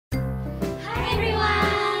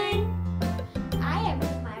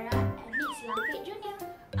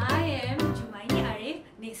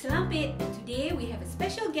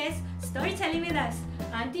special guest storytelling with us,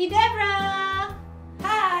 Auntie Deborah.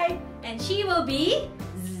 Hi! And she will be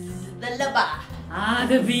The lebah.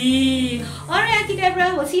 the bee. Alright, Auntie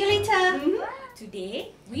Deborah, we'll see you later.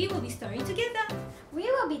 Today, we will be storying together. We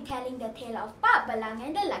will be telling the tale of Pak Belang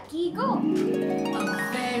and the Lucky Gong.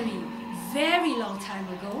 A very, very long time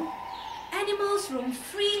ago, animals roamed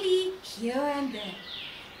freely here and there.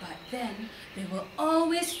 But then, they were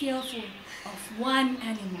always fearful of one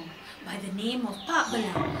animal by the name of Pak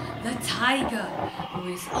Belang, the tiger, who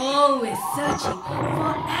is always searching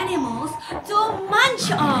for animals to munch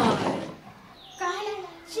on.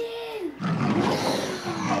 Kancil!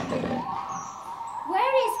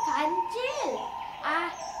 Where is Kancil?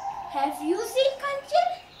 Have you seen Kancil?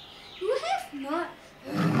 You have not.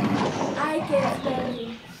 I can smell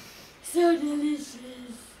him. So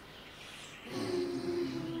delicious.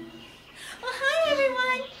 Oh, hi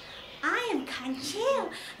everyone! I am Kancil,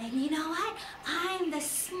 and you know what? I am the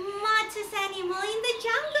smartest animal in the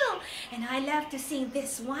jungle, and I love to sing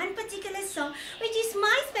this one particular song, which is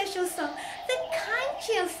my special song, the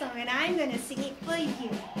Kancil song, and I'm gonna sing it for you.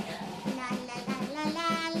 La la la la la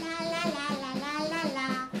la la la la la la.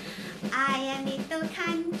 I am little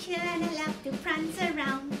Kancil and I love to prance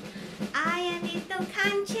around. I am little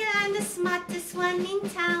Kancil, I'm the smartest one in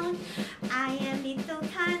town. I am little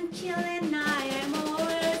Kancil and I am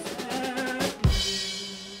always happy.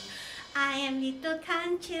 I am little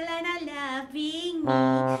Kancil and I love being me. But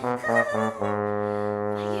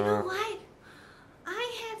you know what? I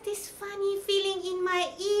have this funny feeling in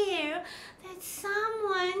my ear that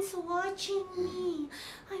someone's watching me.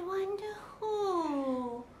 I wonder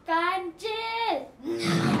who? Kancil! Oh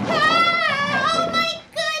my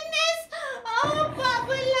goodness! Oh, Pak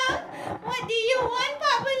Belang! What do you want,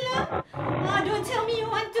 Pak Belang? Oh, don't tell me you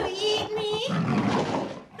want to eat me.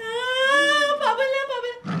 Pak Belang, Pak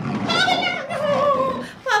Belang. Pak Belang! Oh,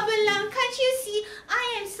 Pak Belang, can't you see?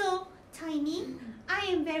 I am so tiny. I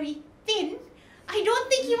am very thin. I don't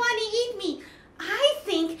think you want to eat me. I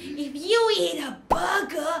think if you eat a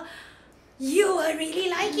burger, you will really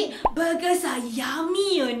like it. Burgers are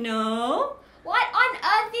yummy, you know. What on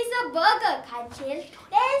earth is a burger, Kancil?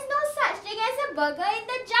 There is no such thing as a burger in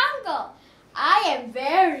the jungle. I am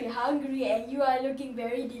very hungry and you are looking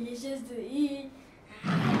very delicious to eat.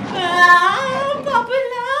 Pak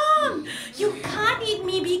Belang, you can't eat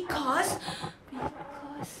me because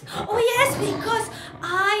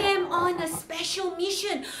I am on a special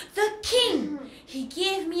mission. The king, he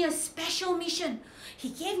gave me a special mission. He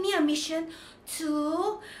gave me a mission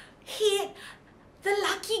to hit the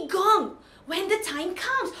lucky gong when the time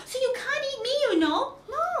comes. So you can't eat me, you know.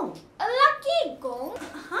 No. A lucky gong?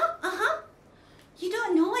 You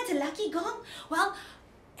don't know what's a lucky gong? Well,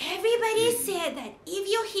 everybody said that if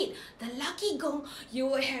you hit the lucky gong, you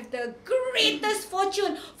will have the greatest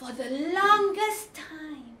fortune for the longest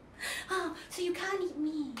time. Oh, so you can't eat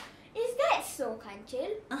me. Is that so, Kancil?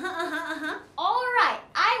 Alright,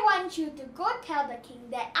 I want you to go tell the king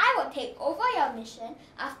that I will take over your mission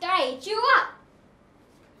after I eat you up.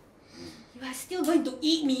 you are still going to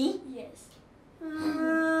eat me? Yes.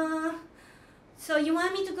 So you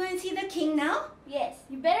want me to go and see the king now? Yes,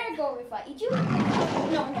 you better go before I eat you.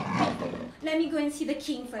 No. Let me go and see the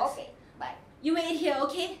king first. Okay, bye. You wait here,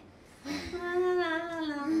 okay?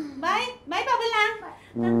 Bye. Bye, Pak Belang.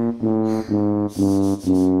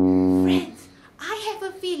 Friends, I have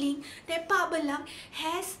a feeling that Pak Belang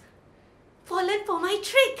has fallen for my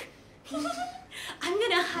trick. I'm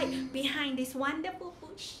gonna hide behind this wonderful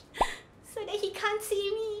bush so that he can't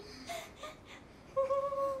see me.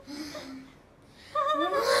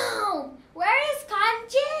 No! Where is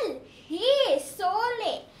Kancil? He is so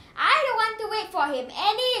late. I don't want to wait for him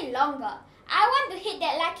any longer. I want to hit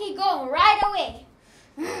that lucky gong right away.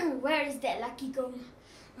 Where is that lucky gong?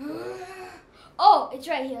 Oh, it's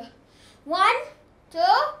right here. 1, 2,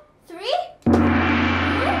 3.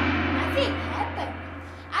 Nothing happened.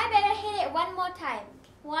 I better hit it one more time.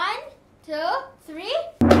 1, 2, 3.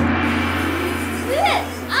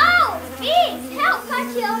 Ow! Please, help,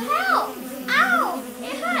 Kancil, help! Ow!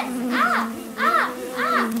 It hurts!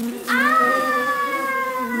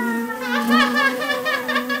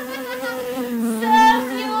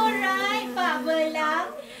 Serves you right, Pak Belang.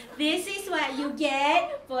 This is what you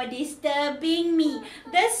get for disturbing me,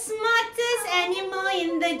 the smartest animal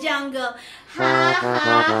in the jungle. Ha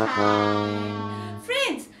ha ha.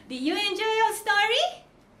 Friends, did you enjoy your story?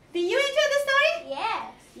 Did you enjoy the story?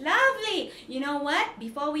 Yes. Lovely! You know what?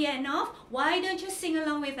 Before we end off, why don't you sing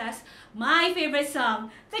along with us? My favorite song,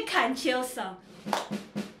 the Kancil song.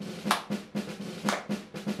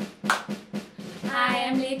 I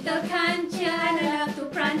am little Kancil and I love to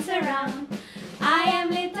prance around. I am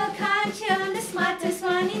little Conchil, the smartest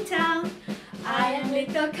one in town. I am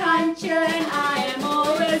little Conchil and I am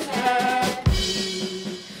always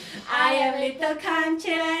happy. I am little Conchil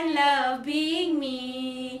and love being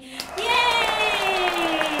me.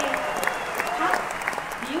 Yay!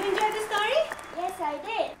 Do you enjoy the story? Yes, I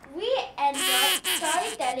did. We enjoyed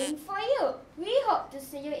storytelling for you. We hope to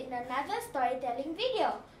see you in another storytelling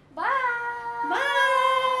video. Bye!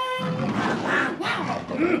 Bye!